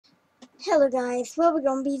Hello guys, what we're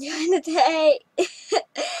gonna be doing today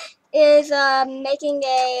is making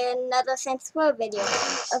another Saints Row video.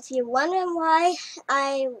 If you're wondering why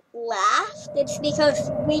I laughed, it's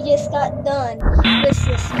because we just got done with this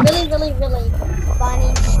really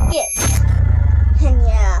funny skit. And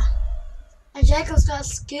yeah. And Jacob's got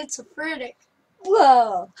schizophrenic.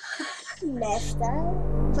 Whoa. Messed up.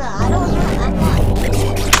 But I don't know, I'm not.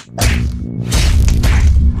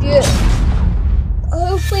 Good.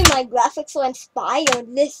 Hopefully my graphics are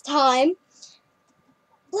inspired this time.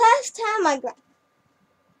 Last time my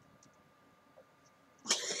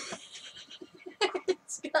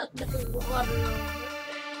It's got no water on it.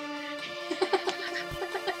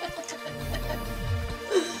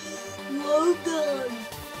 Logan.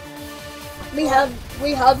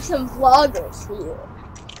 We have some vloggers here.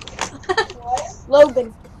 What?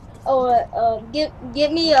 Logan.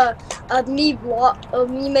 Give me me vlog of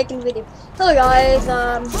me making video. Hello guys,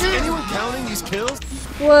 Is anyone counting these kills?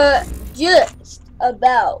 we're just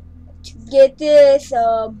about to get this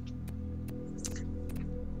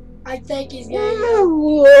I think he's gay.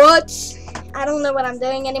 what? I don't know what I'm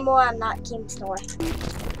doing anymore. I'm not King Star.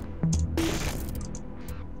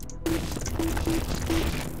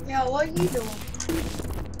 Yeah, what are you doing?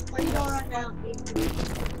 What are you doing right now?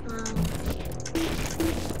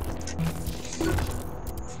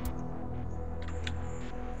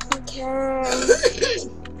 Okay.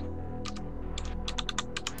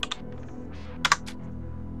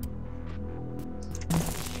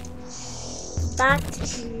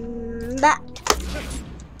 Back.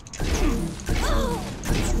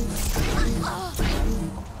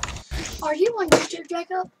 Are you on YouTube,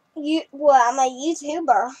 Jacob? Well, I'm a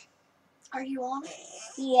YouTuber. Are you on it?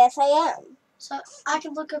 Yes, I am. So I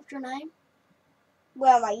can look up your name?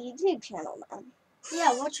 Well, my YouTube channel, man.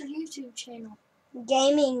 Yeah, what's your YouTube channel?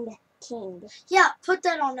 Gaming King. Yeah, put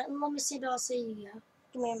that on it and let me see if I'll see you. Yeah.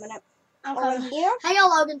 Give me a minute. I'm Over coming. here, Hang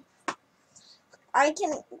on, Logan. I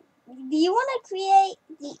can. Do you want to create?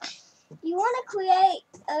 You want to create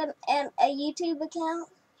a YouTube account?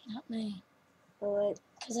 Not me. Good.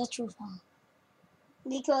 Because that's your phone.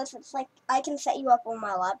 Because it's like I can set you up on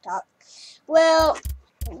my laptop. Well,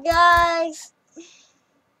 guys.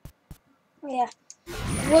 Yeah.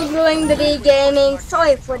 We're going to be gaming.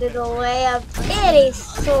 Sorry for the delay of any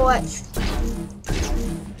sorts.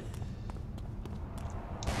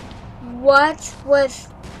 What was...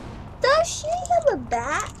 Does she have a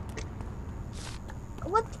bat?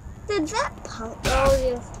 What did that punk girl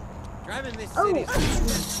just... Driving this Oh, city.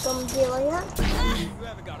 some dealer. You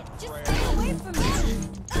haven't got a Just prayer. stay away from me.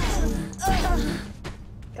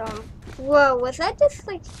 Whoa, was that just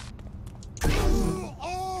like...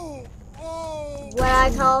 What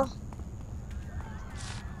I call...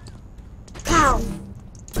 Pow!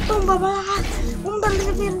 Boom, ba, ba, boom, ba,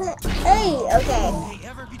 ba, ba, ba. Hey, okay. Hey,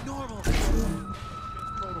 ever be normal?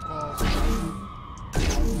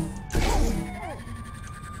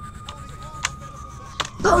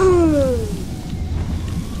 Boom!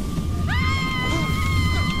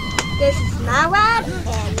 This is my ride,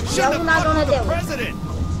 and you're not gonna do it. President.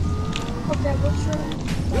 Okay, what's your name?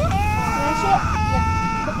 That's it?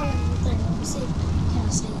 Yeah, put me on the thing. Let me see. Can I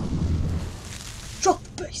see it? Drop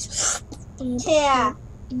the bass. Yeah.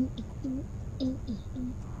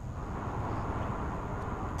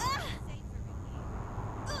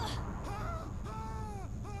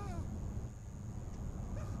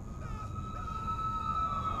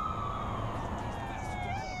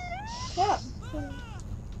 Yeah.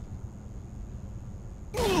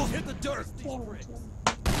 Hit the dirt.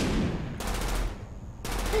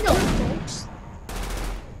 Hello, folks.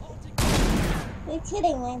 You're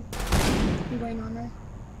kidding me. You waiting on her?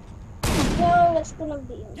 No, it's gonna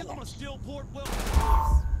be Give them a steel port well.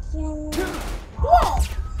 Yes,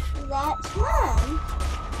 that's mine.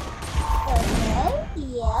 Okay,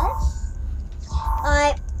 yes.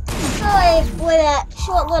 Sorry for that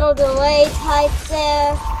short little delay type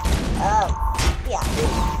there.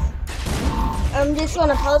 Yeah. I'm just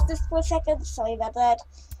gonna pause this for a second. Sorry about that.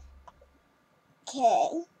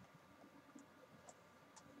 Okay.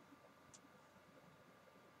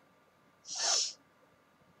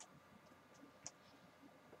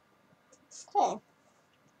 Okay.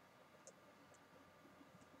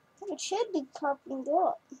 It should be popping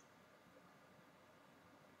up.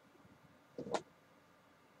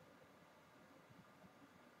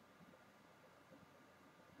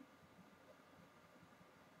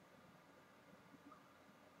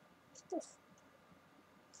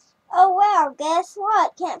 Oh wow, guess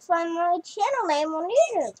what? Can't find my channel name on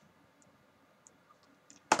YouTube.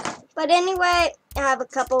 But anyway, I have a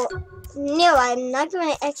couple No, I'm not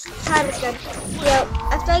doing X time script. Yo,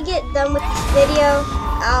 after I get done with this video,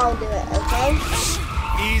 I'll do it, okay?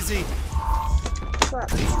 Easy. What?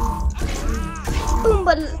 Boom,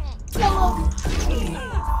 but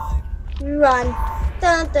run.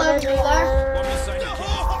 Dun, dun, dun, dun.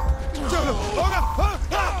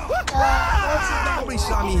 Nobody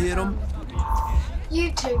saw me hit him.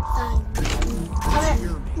 YouTube thing. I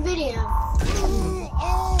mean, video.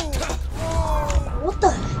 What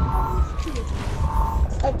the?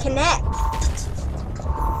 A connect.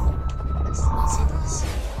 Let's see this.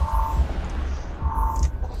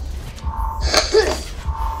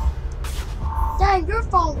 Dang, your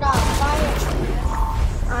phone died by accident.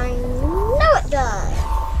 I know it does.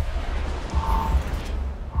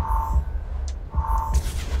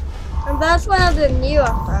 And that's one of the newer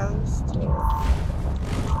phones too.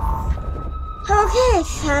 Okay,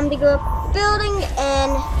 it's time to go up building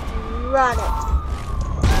and run it.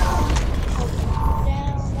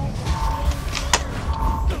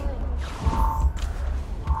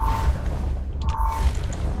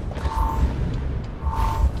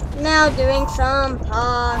 Now doing some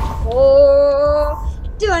parkour.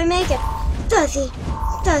 Do I make it? Does he?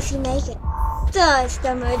 Does he make it? Does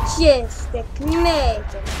the majestic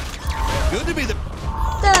make it? Good to be the.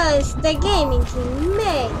 Does the gaming team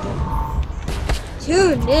make it?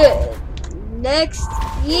 Tune in next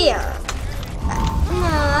year. No,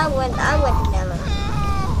 I wouldn't never.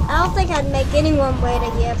 I don't think I'd make anyone wait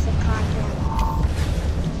a year for content.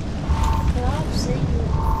 Well, I've seen you.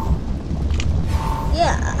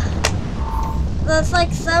 Yeah. There's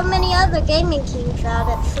like so many other gaming teams out.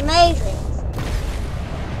 It's amazing.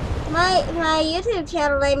 My YouTube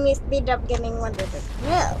channel name used to be Dub Gaming Wonders of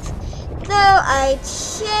Mills. Though I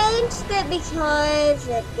changed it because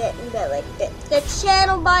it didn't really fit the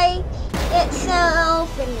channel by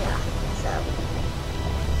itself, and yeah, so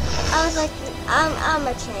I was like, I'm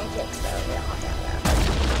gonna change it, so yeah.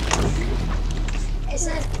 It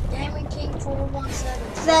says Gaming King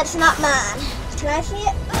 417. That's not mine. Can I see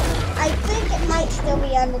it? I think it might still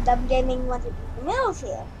be on the Dub Gaming Wonders of Mills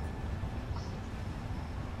here.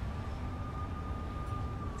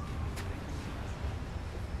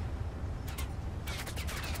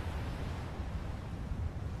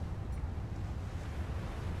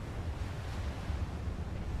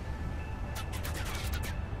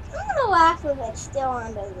 I'm gonna laugh if it's still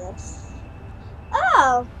under this.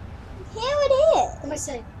 Oh, here it is. Let me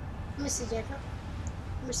see. Let me see, Jacob.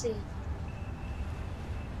 Let me see.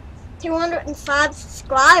 205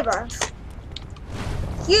 subscribers.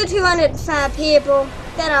 You 205 people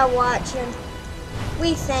that are watching,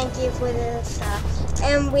 we thank you for this,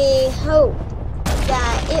 and we hope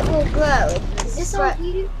that it will grow. Is this on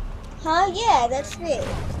YouTube? Huh? Yeah, that's me.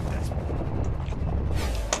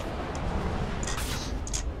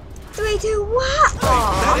 3, 2, 1.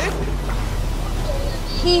 Aww.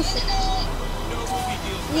 He's.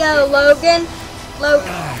 Yo, Logan.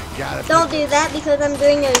 Don't do that because I'm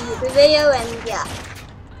doing a YouTube video, and yeah.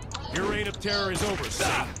 Your reign of terror is over,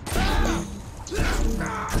 son.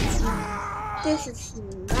 This is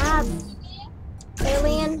not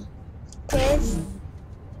alien pistol.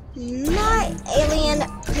 My alien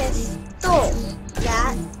pistol.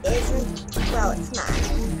 That isn't. Well, it's not.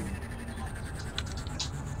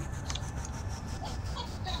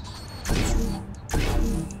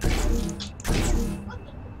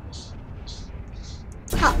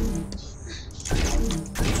 Huh.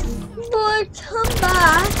 Boy, come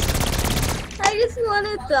back. I just want a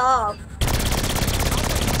dog.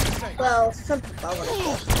 Well, some people want a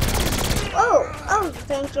dog. Oh,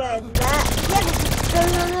 thank you. That,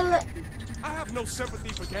 yeah, I have no sympathy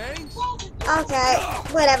for gangs. okay,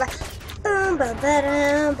 whatever. I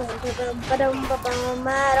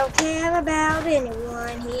don't care about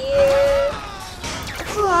anyone here.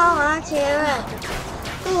 For all I care about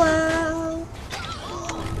the world.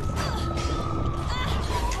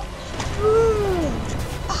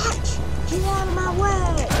 Get out of my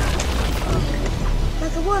way!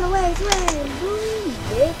 Like a runaway train! Boom,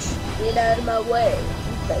 bitch! Get out of my way!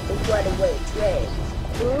 Like a runaway train!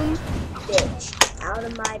 Boom, bitch! Out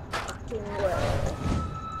of my fucking way!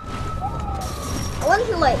 I want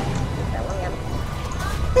to like that one again.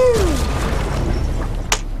 Boom!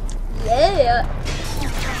 Yeah!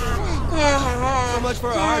 So much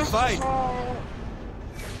for a hard fight.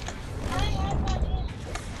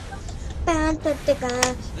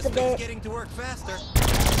 This thing's getting to work faster.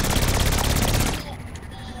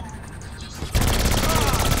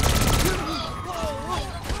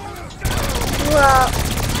 Well,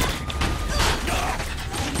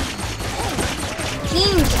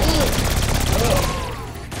 King.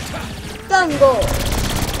 Gungo.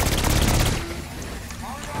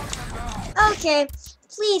 Okay,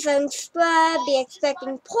 please subscribe. Be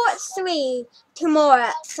expecting part 3 tomorrow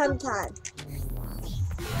at sometime.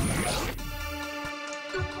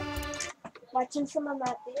 Watching some of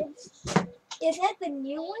my vids. Is that the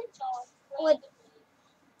new one? Or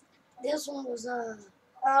This one was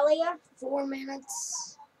earlier? 4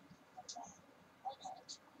 minutes.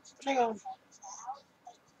 Hang on.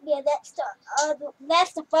 Yeah,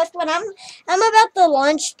 that's the first one. I'm about to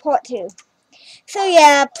launch part 2. So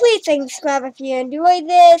yeah, please subscribe if you enjoyed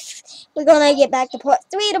this. We're gonna get back to part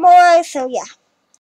 3 tomorrow. So yeah.